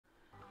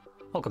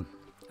Welcome.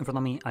 In front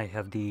of me I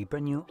have the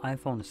brand new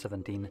iPhone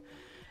 17,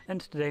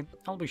 and today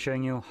I'll be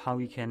showing you how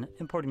you can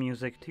import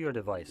music to your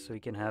device so you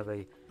can have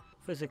a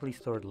physically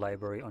stored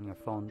library on your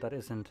phone that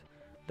isn't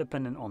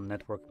dependent on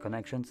network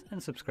connections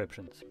and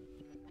subscriptions.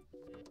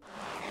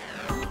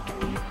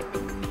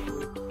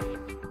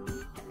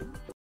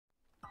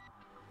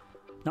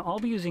 Now I'll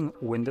be using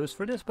Windows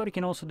for this, but you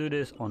can also do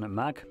this on a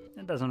Mac.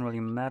 It doesn't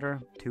really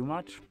matter too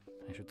much,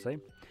 I should say.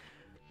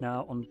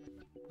 Now on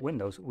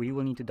Windows we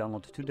will need to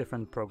download two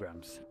different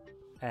programs,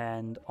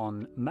 and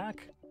on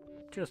Mac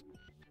just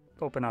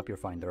open up your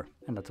Finder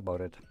and that's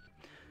about it.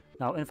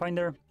 Now in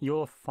Finder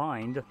you'll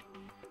find,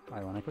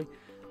 ironically,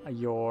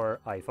 your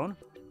iPhone.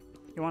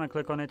 You want to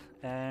click on it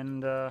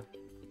and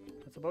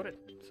that's about it.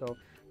 So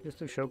just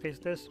to showcase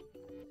this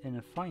in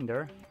a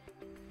Finder,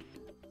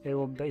 it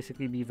will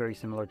basically be very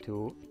similar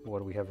to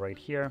what we have right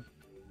here.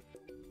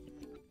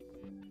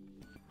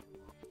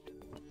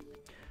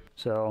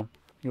 So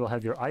you will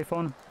have your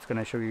iPhone. It's going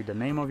to show you the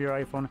name of your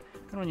iPhone,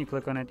 and when you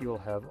click on it, you'll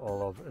have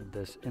all of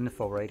this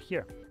info right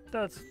here.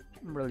 That's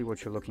really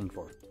what you're looking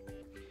for.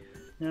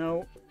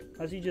 Now,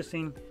 as you just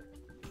seen,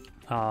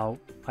 I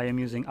am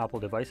using Apple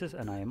devices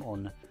and I am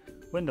on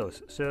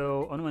Windows.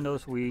 So on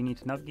Windows, we need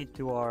to navigate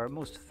to our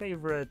most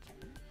favorite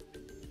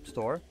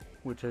store,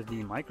 which is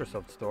the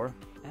Microsoft Store.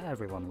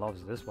 Everyone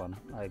loves this one.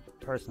 I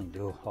personally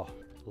do. Oh,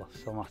 love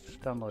so much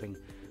downloading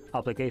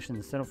applications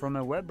instead of from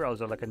a web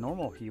browser like a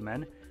normal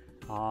human.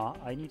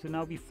 I need to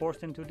now be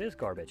forced into this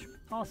garbage.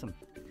 Awesome.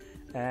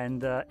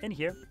 And in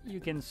here you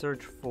can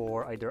search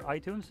for either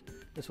iTunes.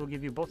 This will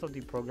give you both of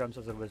the programs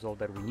as a result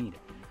that we need.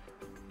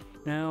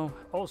 Now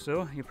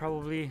also you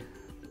probably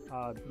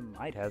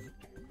might have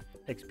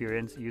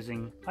experience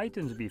using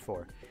iTunes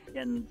before,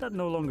 and that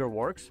no longer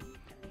works.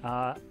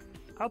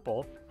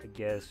 Apple, I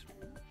guess,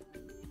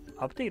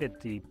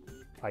 updated the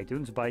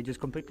iTunes by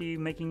just completely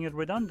making it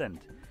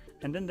redundant,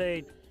 and then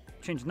they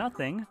changed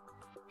nothing,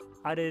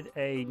 added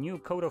a new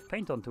coat of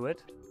paint onto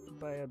it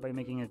by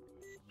making it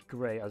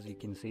gray, as you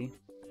can see,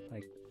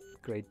 like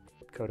gray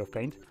coat of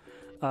paint,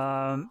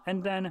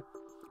 and then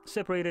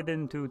separated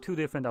into two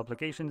different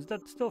applications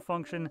that still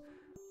function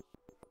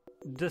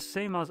the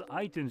same as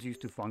iTunes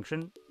used to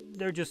function.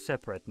 They're just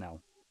separate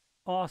now.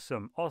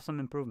 Awesome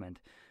improvement.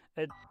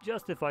 It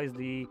justifies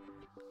the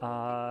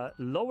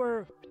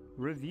lower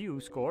review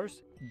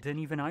scores than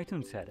even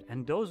iTunes had,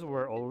 and those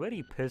were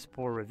already piss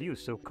poor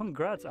reviews. So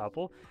congrats,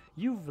 Apple.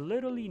 You've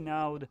literally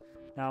now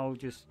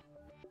just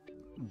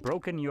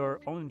broken your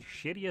own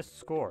shittiest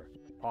score.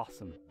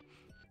 Awesome.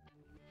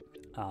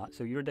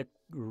 So you're the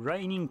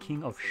reigning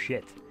king of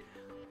shit.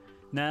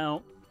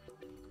 Now,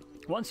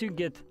 once you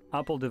get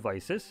Apple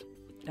devices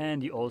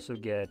and you also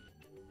get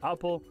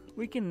Apple,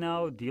 we can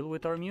now deal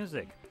with our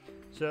music.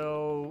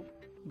 So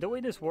the way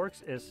this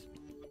works is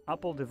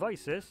Apple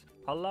devices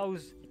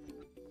allows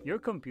your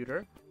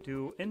computer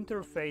to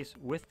interface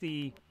with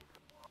the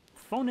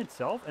phone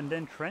itself and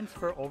then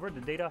transfer over the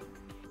data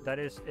that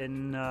is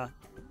in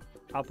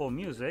Apple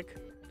Music.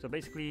 So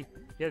basically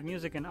you have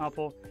music in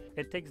Apple,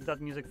 it takes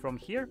that music from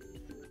here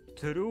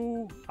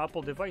through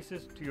Apple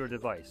devices to your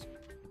device.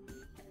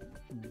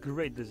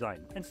 Great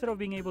design. Instead of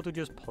being able to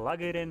just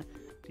plug it in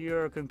to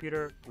your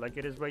computer like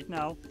it is right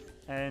now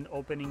and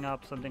opening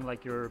up something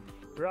like your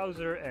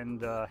browser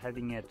and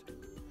having it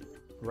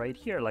right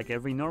here like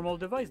every normal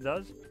device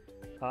does,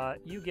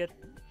 you get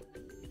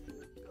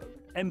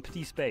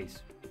empty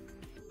space.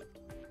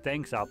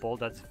 Thanks, Apple,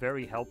 that's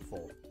very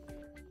helpful.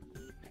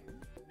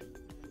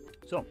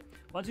 So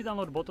once you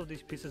download both of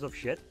these pieces of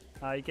shit,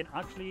 you can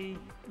actually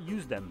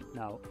use them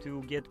now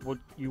to get what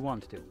you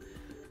want to.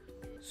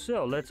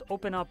 So let's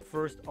open up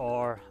first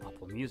our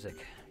Apple Music.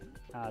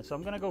 So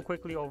I'm gonna go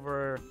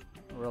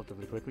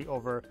relatively quickly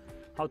over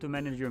how to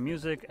manage your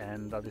music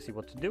and obviously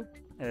what to do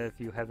if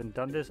you haven't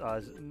done this,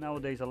 as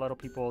nowadays a lot of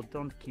people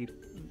don't keep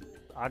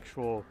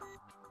actual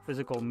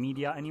physical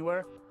media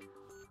anywhere.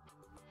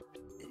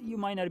 You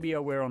might not be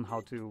aware on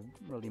how to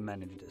really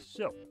manage this.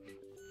 So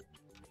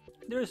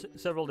there's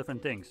several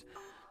different things.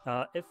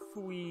 If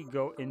we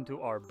go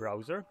into our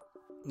browser,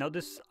 now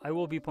this, I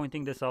will be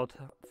pointing this out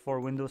for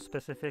Windows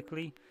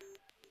specifically.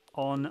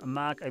 On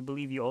Mac, I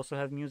believe you also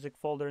have music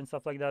folder and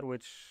stuff like that,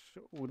 which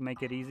would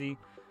make it easy,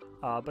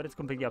 but it's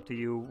completely up to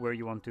you where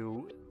you want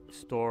to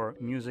store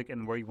music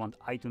and where you want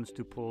iTunes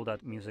to pull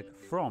that music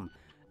from.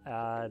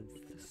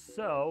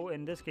 So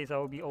in this case I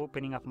will be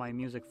opening up my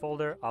music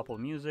folder, Apple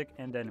Music,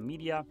 and then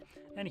Media,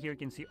 and here you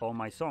can see all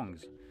my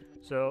songs.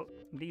 So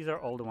these are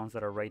all the ones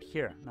that are right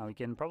here. Now you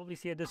can probably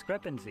see a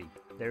discrepancy.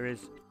 There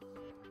is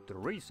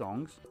 3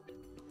 songs,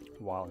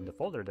 while in the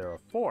folder there are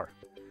 4.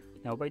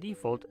 Now by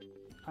default,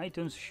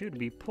 iTunes should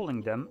be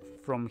pulling them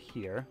from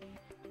here.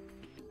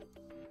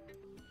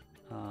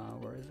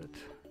 Where is it?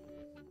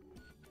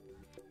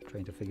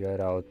 Trying to figure it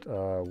out.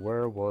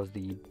 Where was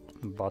the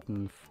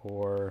button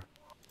for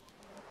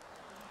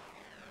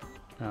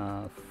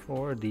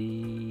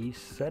the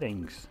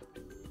settings?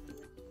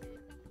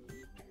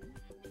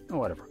 Oh,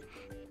 whatever.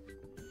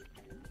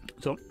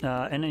 So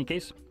in any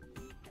case,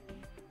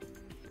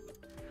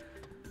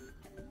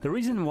 The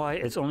reason why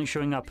it's only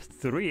showing up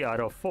 3 out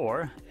of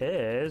 4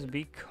 is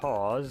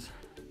because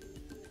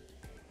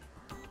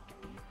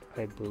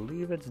I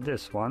believe it's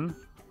this one.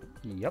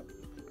 Yep.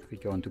 If we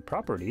go into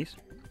properties,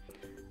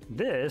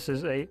 this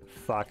is a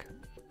FLAC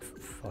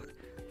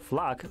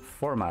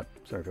format.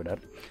 Sorry for that.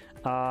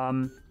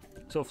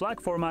 So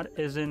FLAC format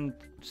isn't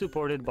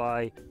supported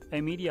by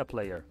a media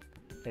player.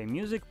 A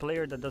music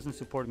player that doesn't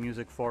support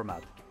music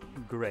format.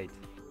 Great.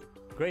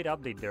 Great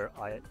update there,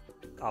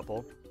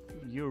 Apple.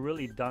 You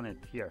really done it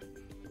here.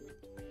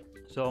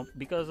 So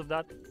because of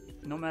that,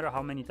 no matter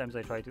how many times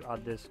I try to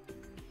add this,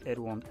 it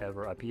won't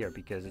ever appear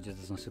because it just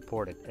doesn't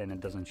support it and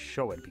it doesn't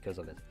show it because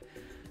of it.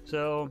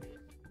 So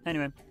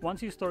anyway,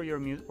 once you store your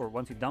music, or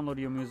once you download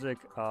your music,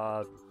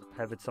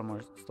 have it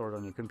somewhere stored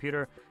on your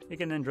computer, you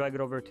can then drag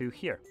it over to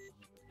here.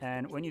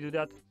 And when you do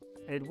that,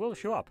 it will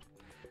show up.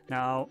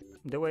 Now,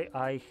 the way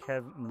I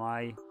have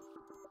my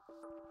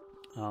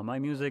my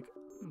music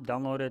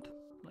downloaded,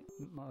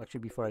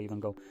 actually before I even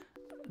go,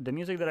 the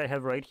music that I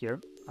have right here,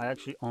 I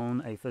actually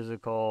own a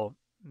physical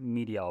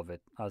media of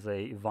it as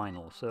a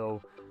vinyl.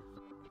 So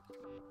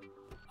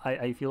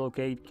I feel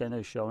okay kind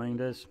of showing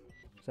this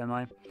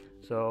semi.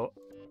 So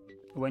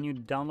when you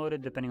download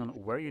it, depending on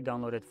where you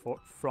download it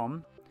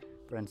from,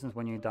 for instance,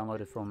 when you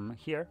download it from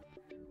here,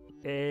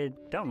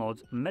 it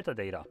downloads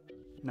metadata.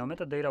 Now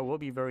metadata will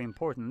be very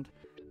important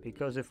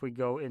because if we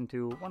go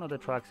into one of the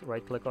tracks,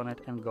 right click on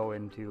it and go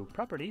into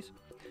properties,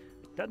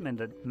 that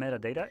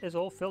metadata is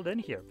all filled in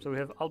here. So we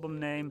have album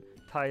name,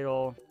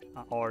 title,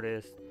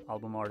 artist,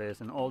 album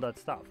artist, and all that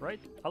stuff, right?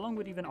 Along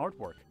with even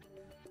artwork.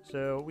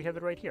 So we have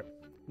it right here.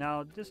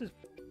 Now this is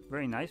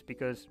very nice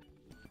because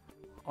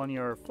on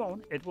your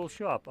phone it will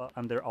show up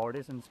under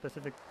artists and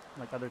specific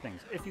like other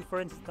things. If you, for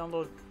instance,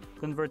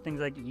 convert things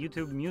like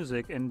YouTube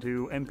music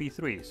into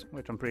MP3s,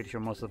 which I'm pretty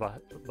sure most of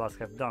us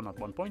have done at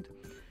one point,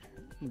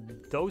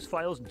 those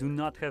files do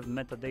not have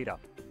metadata.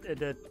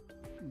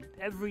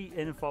 Every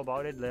info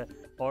about it, the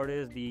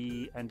artist,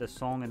 and the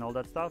song and all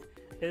that stuff,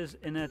 is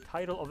in a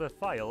title of a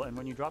file, and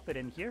when you drop it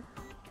in here,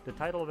 the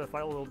title of a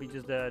file will be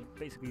just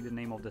basically the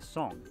name of the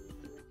song,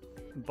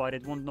 but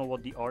it won't know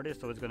what the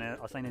artist, so it's going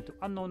to assign it to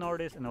unknown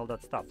artist and all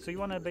that stuff. So you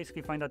want to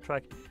basically find that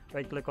track,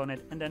 right click on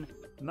it, and then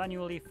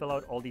manually fill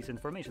out all these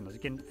information. So you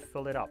can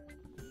fill it up,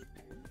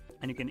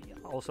 and you can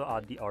also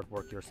add the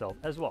artwork yourself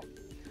as well.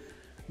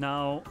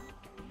 Now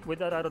with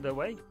that out of the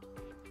way,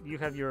 you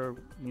have your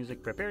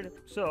music prepared,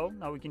 so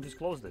now we can just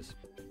close this.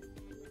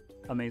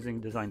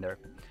 Amazing design there.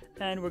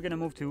 And we're gonna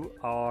move to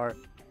our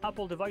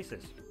Apple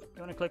devices.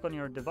 You wanna click on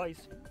your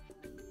device.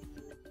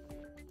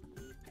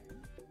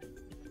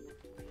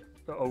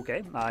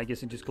 Okay, I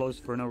guess it just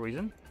closed for no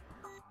reason.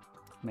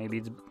 Maybe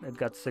it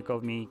got sick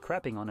of me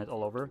crapping on it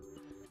all over.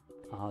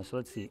 So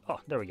let's see. Oh,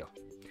 there we go.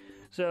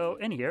 So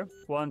in here,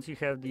 once you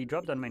have the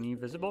drop-down menu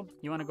visible,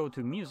 you wanna go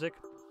to music.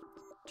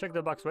 Check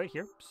the box right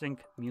here, sync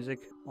music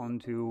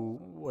onto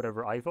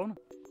whatever iPhone.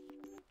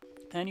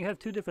 And you have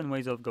two different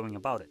ways of going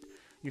about it.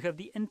 You have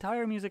the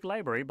entire music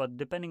library, but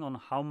depending on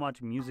how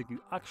much music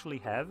you actually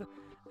have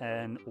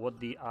and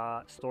what the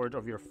storage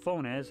of your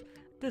phone is,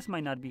 this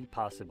might not be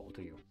possible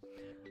to you.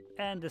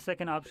 And the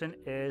second option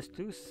is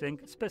to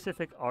sync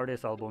specific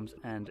artists, albums,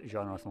 and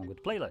genres along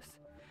with playlists.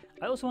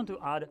 I also want to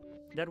add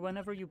that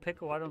whenever you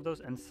pick one of those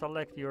and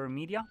select your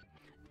media,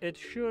 it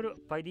should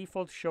by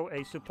default show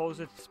a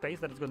supposed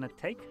space that it's going to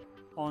take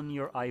on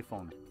your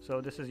iPhone.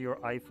 So this is your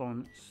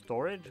iPhone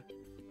storage,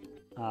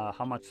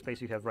 how much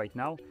space you have right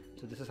now.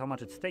 So this is how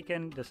much it's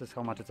taken, this is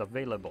how much it's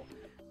available.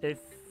 If,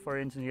 for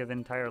instance, you have an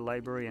entire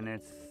library and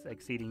it's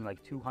exceeding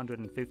like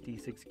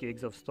 256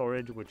 gigs of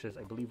storage, which is,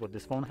 I believe, what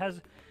this phone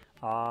has,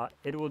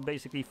 it would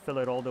basically fill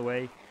it all the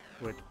way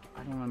with,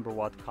 I don't remember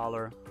what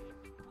color,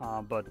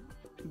 but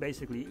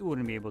basically you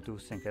wouldn't be able to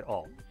sync it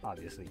all,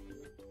 obviously.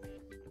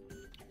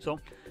 So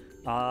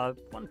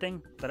one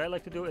thing that I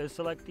like to do is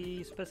select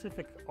the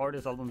specific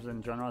artists, albums,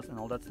 and genres and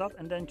all that stuff,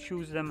 and then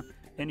choose them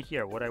in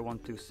here, what I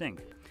want to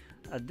sync.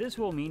 This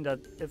will mean that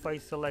if I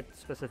select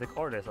specific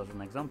artists as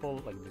an example,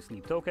 like the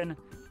Sleep Token,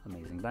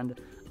 amazing band,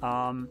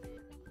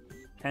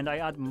 and I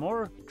add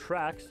more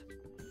tracks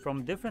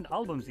from different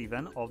albums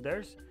even of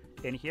theirs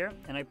in here,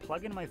 and I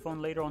plug in my phone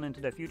later on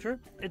into the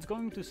future, it's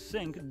going to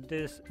sync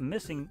this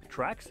missing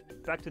tracks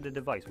back to the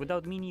device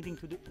without me needing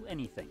to do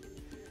anything.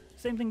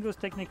 Same thing goes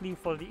technically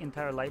for the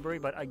entire library,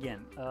 but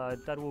again,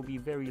 that will be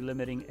very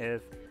limiting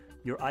if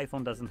your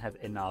iPhone doesn't have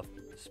enough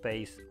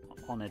space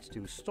on it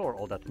to store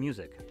all that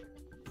music.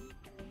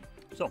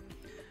 So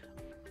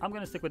I'm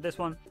gonna stick with this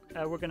one.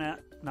 We're gonna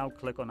now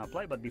click on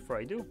apply, but before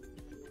I do,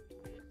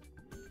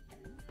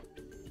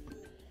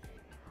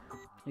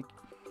 you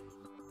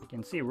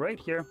can see right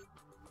here,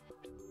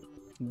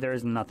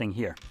 there's nothing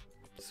here.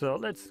 So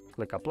let's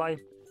click apply.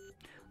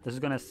 This is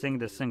gonna sync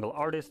the single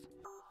artist.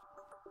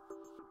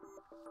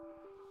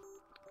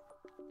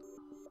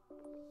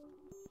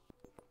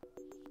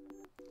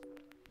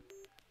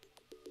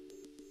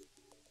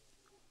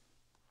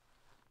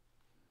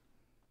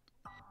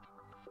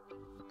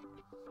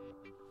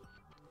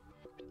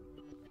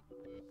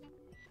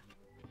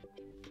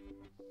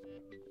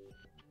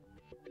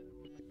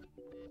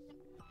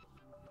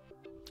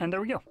 And there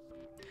we go.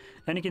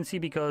 And you can see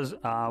because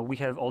we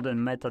have all the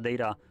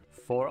metadata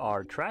for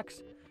our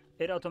tracks,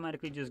 it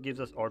automatically just gives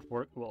us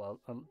artwork. Well,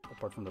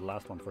 apart from the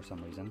last one for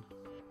some reason.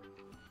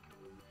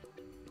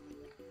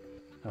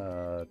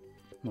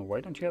 No,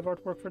 why don't you have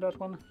artwork for that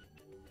one?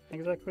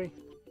 Exactly.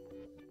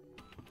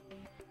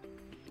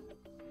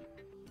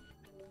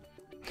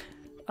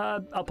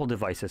 Apple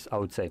devices, I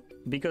would say.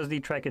 Because the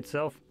track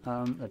itself,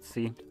 let's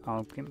see,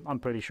 I'm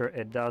pretty sure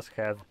it does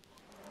have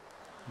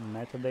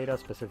metadata,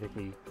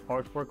 specifically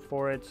artwork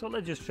for it. So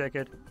let's just check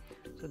it.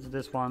 So it's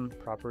this one,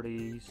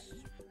 properties,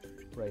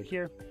 right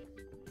here.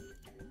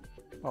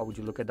 Oh, would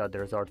you look at that,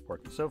 there's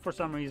artwork. So for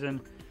some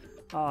reason,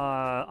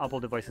 Apple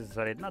devices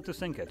decided not to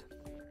sync it.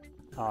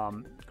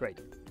 Great.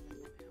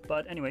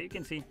 But anyway, you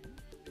can see.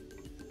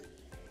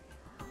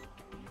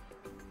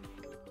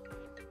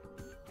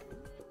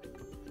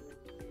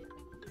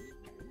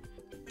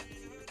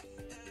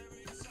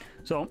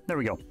 So there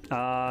we go.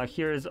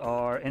 Here's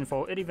our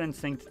info. It even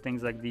synced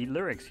things like the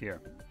lyrics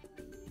here.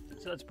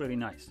 So that's pretty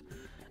nice.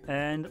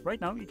 And right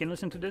now you can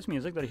listen to this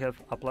music that I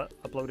have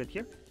uploaded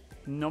here.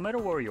 No matter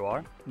where you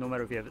are, no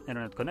matter if you have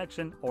internet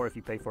connection or if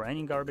you pay for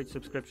any garbage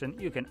subscription,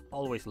 you can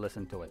always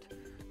listen to it.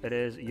 It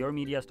is your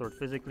media stored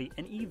physically,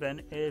 and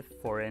even if,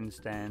 for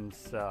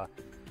instance,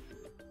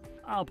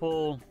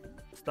 Apple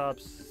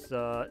stops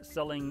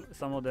selling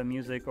some of the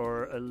music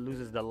or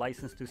loses the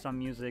license to some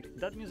music,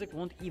 that music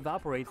won't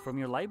evaporate from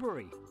your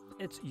library.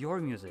 It's your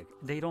music.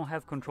 They don't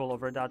have control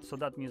over that, so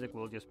that music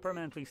will just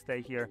permanently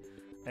stay here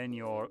on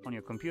your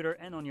computer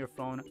and on your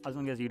phone as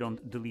long as you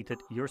don't delete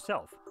it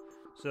yourself.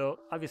 So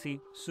obviously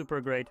super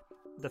great.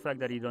 The fact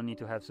that you don't need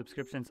to have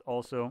subscriptions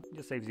also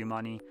just saves you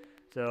money.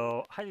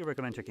 So highly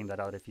recommend checking that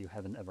out if you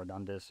haven't ever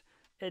done this.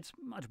 It's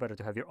much better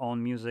to have your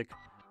own music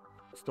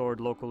stored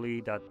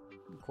locally that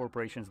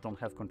corporations don't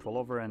have control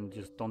over and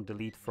just don't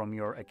delete from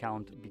your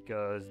account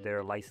because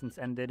their license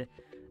ended,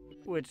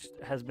 which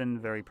has been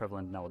very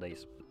prevalent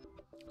nowadays.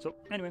 So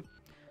anyway,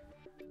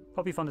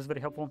 hope you found this very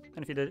helpful,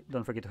 and if you did,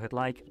 don't forget to hit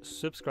like,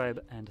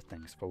 subscribe, and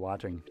thanks for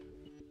watching.